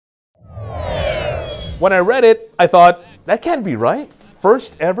When I read it, I thought, that can't be right.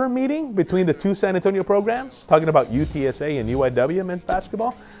 First ever meeting between the two San Antonio programs, talking about UTSA and UIW men's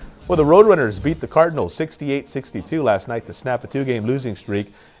basketball. Well, the Roadrunners beat the Cardinals 68-62 last night to snap a two-game losing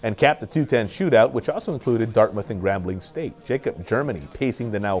streak and cap the 2-10 shootout, which also included Dartmouth and Grambling State. Jacob Germany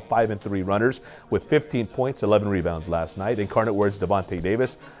pacing the now 5-3 Runners with 15 points, 11 rebounds last night. Incarnate Word's Devontae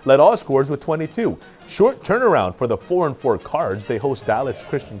Davis led all scores with 22. Short turnaround for the 4-4 Cards. They host Dallas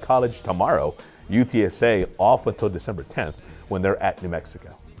Christian College tomorrow. UTSA off until December 10th when they're at New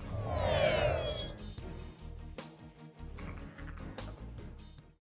Mexico.